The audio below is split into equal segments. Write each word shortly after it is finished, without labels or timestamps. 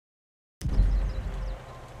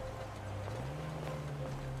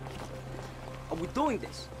are we doing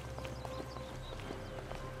this?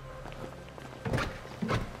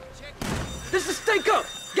 This is stink up!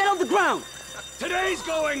 Get on the ground! Today's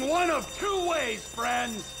going one of two ways,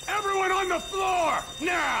 friends. Everyone on the floor,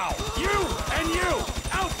 now! You and you,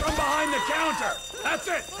 out from behind the counter. That's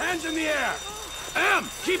it, hands in the air. Em,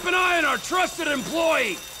 keep an eye on our trusted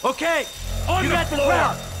employee. Okay, On you the got the floor.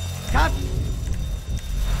 ground. Cop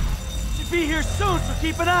should be here soon, so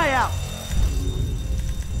keep an eye out.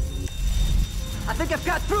 I think I've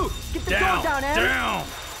got through. Get the Down, door down, Em. down.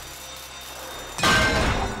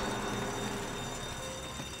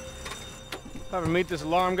 If I ever meet this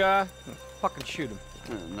alarm guy, I'll fucking shoot him.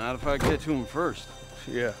 Not if I get to him first.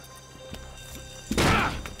 Yeah.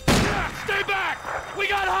 Stay back! We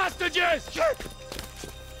got hostages!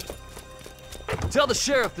 Tell the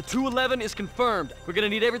sheriff the 211 is confirmed. We're gonna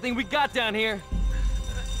need everything we got down here.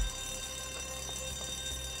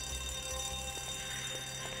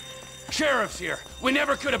 Sheriff's here. We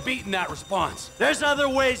never could have beaten that response. There's other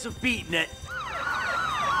ways of beating it.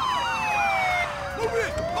 Move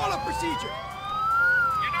it! Call up procedure!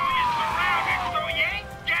 You know you're surrounded, so you ain't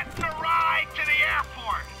getting a ride to the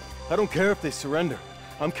airport. I don't care if they surrender.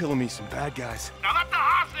 I'm killing me some bad guys. Now let the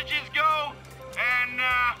hostages go, and,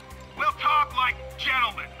 we'll talk like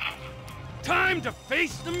gentlemen. Time to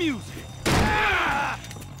face the music.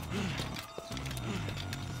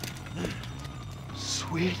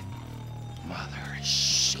 Sweet mother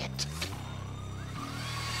shit.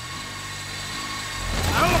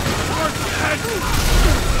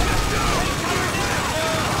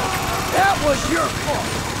 That was your fault!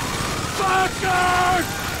 Fuckers!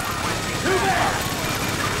 Too bad!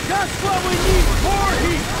 That's what we need! More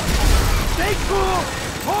heat! Stay cool!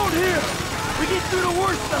 Hold here! We get through the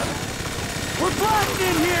worst of it! We're blocked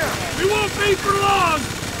in here! We won't be for long!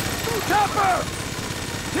 Topper!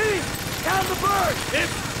 Team! Down the bird!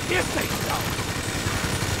 If they stop.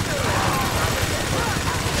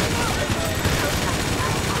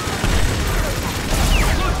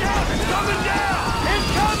 Look out! It's coming down!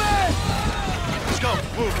 Incoming! Let's go.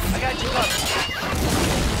 Move. I got you covered.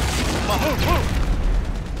 Come on, move.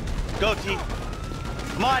 Go, T.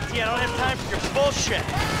 Come on, T. I don't have time for your bullshit.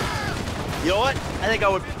 You know what? I think I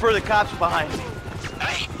would prefer the cops behind me.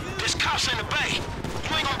 Hey, there's cops in the bay.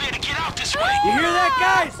 You ain't gonna be able to get out this way. You hear that,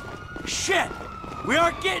 guys? Shit! We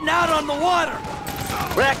aren't getting out on the water.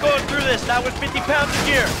 We're not going through this, not with 50 pounds of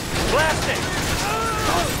gear. Blast it!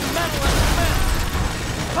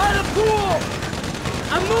 By the pool!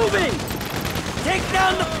 I'm moving! Take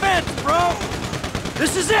down the fence, bro!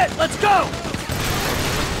 This is it! Let's go!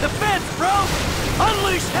 The fence, bro!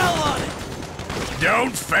 Unleash hell on it!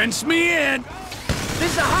 Don't fence me in!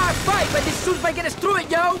 This is a hard fight, but these suits might get us through it,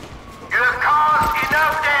 yo! You've caused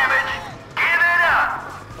enough damage. Give it up.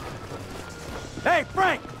 Hey,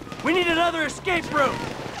 Frank! We need another escape route!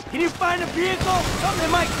 Can you find a vehicle? Something that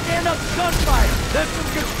might stand up to gunfire! There's some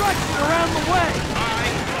construction around the way!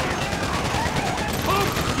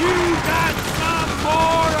 You got some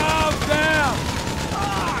more of them!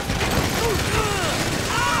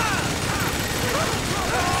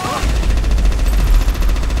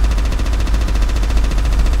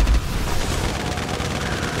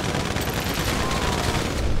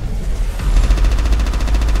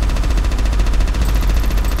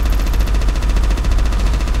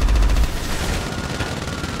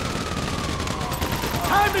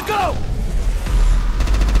 Time to go!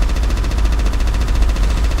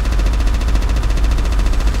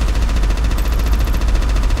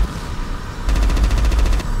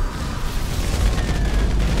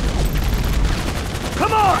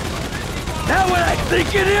 Come on! That what I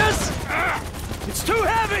think it is? It's too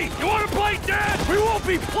heavy! You wanna play dead? We won't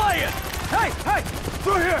be playing! Hey, hey!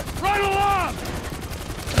 Through here! Right along!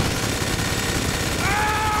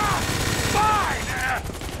 Fine!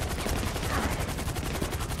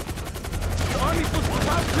 The army's supposed to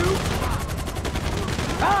come too?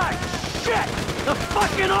 Ah, shit! The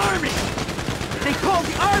fucking army! They called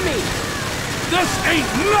the army! This ain't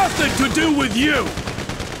nothing to do with you!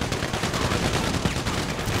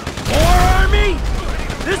 More army?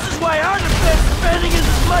 This is why our defense spending is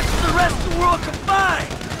as much as the rest of the world combined!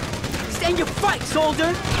 Stand your fight,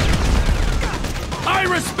 soldier! I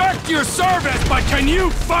respect your service, but can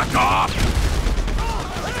you fuck off?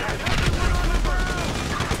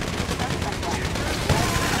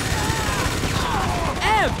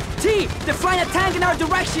 T! They're flying a tank in our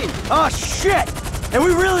direction! Oh, shit! And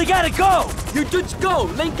we really gotta go! You dudes go!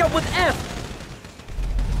 Link up with F!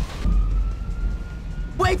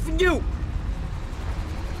 Wait for you!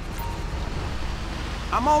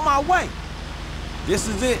 I'm on my way! This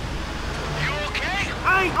is it! You okay?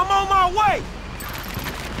 I'm on my way!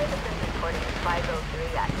 reporting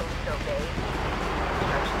 503 at Uso Bay.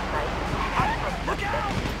 Construction site. Look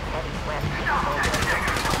out! Heading west.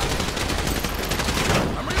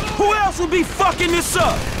 Who else would be fucking this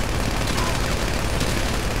up?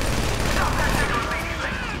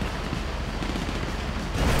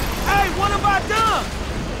 Hey, what have I done?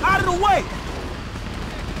 Out of the way!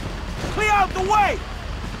 Clear out the way!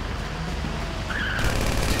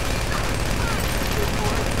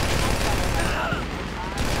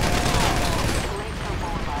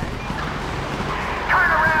 Turn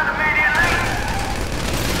around immediately!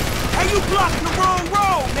 Hey, you blocking the wrong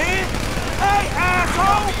road, man! Hey,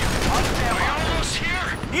 asshole! Are we almost here?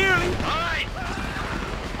 Nearly. All right.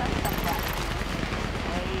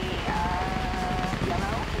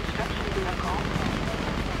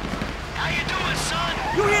 How you doing, son?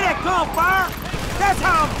 You hear that gunfire? That's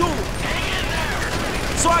how I'm doing. Hang in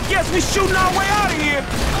there. So I guess we shooting our way out of here.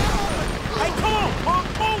 Hey, come on, punk,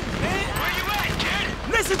 move, man. Where you at, kid?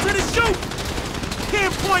 Listen to the shoot.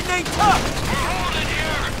 Pinpoint ain't tough. We're holding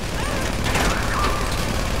here.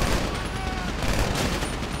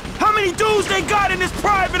 How many dudes they got in this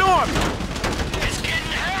private army? It's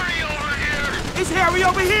getting hairy over here. It's hairy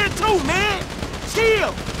over here too, man.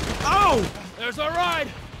 Chill. Oh. There's our ride.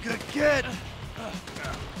 Good kid.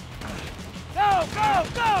 Go, go,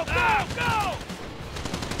 go, go, go.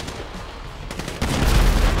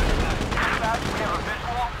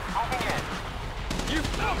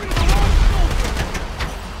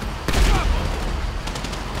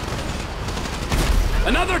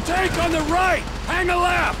 Another tank on the right! Hang a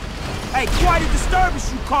left! Hey, quite a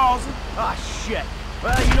disturbance you causing. Ah, shit.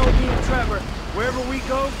 Well, you know me and Trevor, wherever we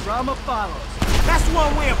go, drama follows. That's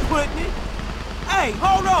one way of putting it. Hey,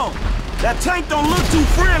 hold on. That tank don't look too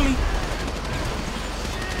friendly.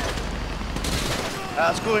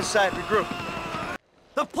 Let's go inside, regroup.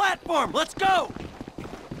 The platform, let's go.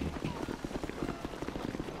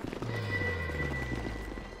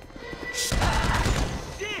 Shit.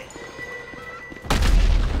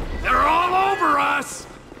 They're all over us!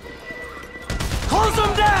 Close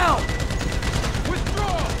them down.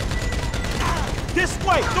 Withdraw. This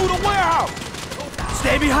way, through the warehouse.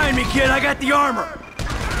 Stay behind me, kid. I got the armor.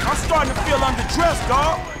 I'm starting to feel underdressed,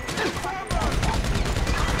 dog.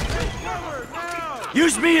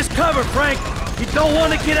 Use me as cover, Frank. You don't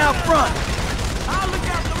want to get out front. I'll look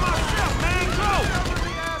after myself, man. Go.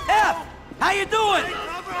 F, how you doing?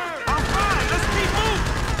 I'm fine. Let's keep moving.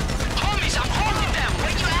 Homies, I'm holding them.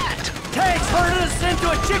 Where you at? Tanks herding us into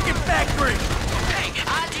a chicken factory. Hey,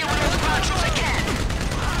 I'll deal with those Panchos again.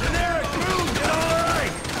 Generic move did all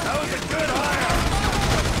right! That was a good hire!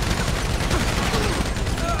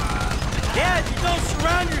 Yeah, if you don't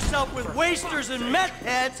surround yourself with wasters and meth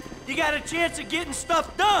heads, you got a chance of getting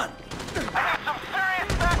stuff done. I have some serious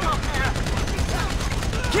backup here.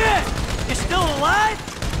 Kid, you still alive?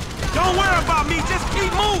 Don't worry about me. Just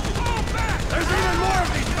keep moving. There's even more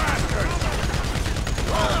of these bastards!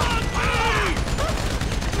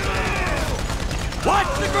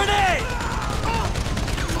 Watch the grenade!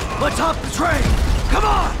 Let's hop the train. Come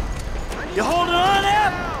on! You holding on,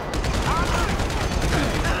 F?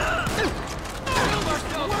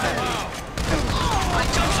 I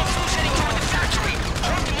dumped some fools heading toward the factory.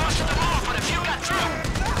 Tried to muster them off, but a few got through.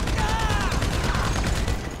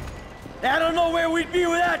 I don't know where we'd be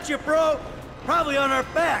without you, bro. Probably on our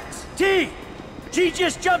backs. G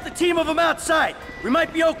just jumped a team of them outside. We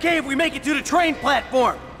might be okay if we make it to the train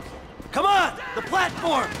platform. Come on, the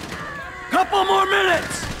platform. Couple more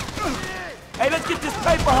minutes. Hey, let's get this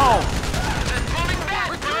paper home. They're pulling back,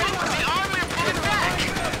 bro. The army are pulling back.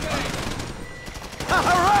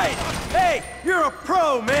 All right. Hey, you're a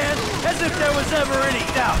pro, man. As if there was ever any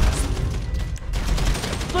doubt.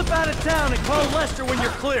 Slip out of town and call Lester when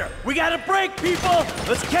you're clear. We got a break, people.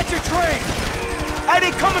 Let's catch a train. Hey,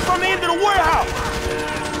 they coming from the end of the warehouse.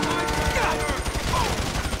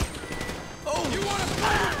 You want to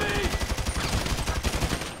play with me?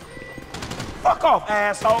 Fuck off,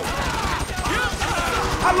 asshole.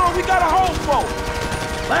 How long we got to hold for?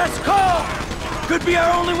 Last call. Could be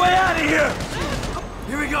our only way out of here.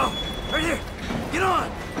 Here we go. Right here. Get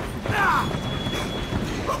on.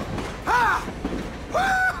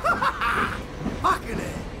 Fucking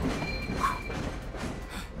it.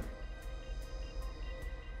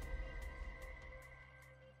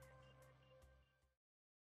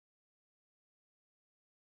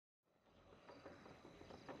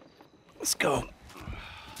 Let's go.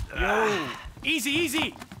 Yo, easy,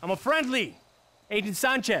 easy. I'm a friendly. Agent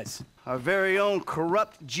Sanchez. Our very own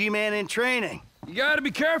corrupt G-man in training. You gotta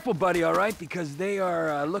be careful, buddy, all right? Because they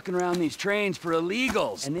are looking around these trains for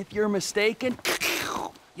illegals. And if you're mistaken,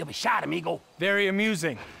 you'll be shot, amigo. Very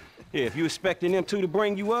amusing. Yeah, if you expecting them two to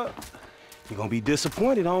bring you up, you're gonna be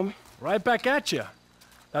disappointed, homie. Right back at you.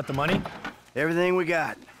 Got the money? Everything we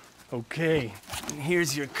got. Okay,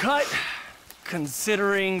 here's your cut.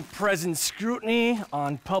 Considering present scrutiny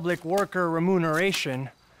on public worker remuneration,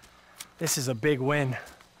 this is a big win.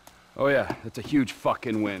 Oh yeah, that's a huge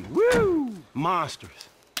fucking win. Woo! Monsters.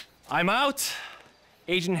 I'm out.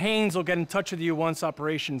 Agent Haynes will get in touch with you once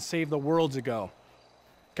Operation Save the World's ago.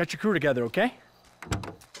 Get your crew together, okay?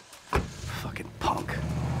 Fucking punk.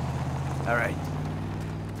 All right.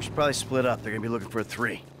 We should probably split up. They're gonna be looking for a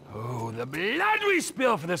 3. Oh, the blood we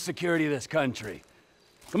spill for the security of this country.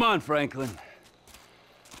 Come on, Franklin.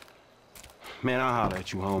 Man, I'll holler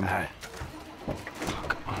at you, homie. All right.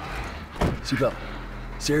 Seatbelt.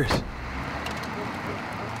 Serious.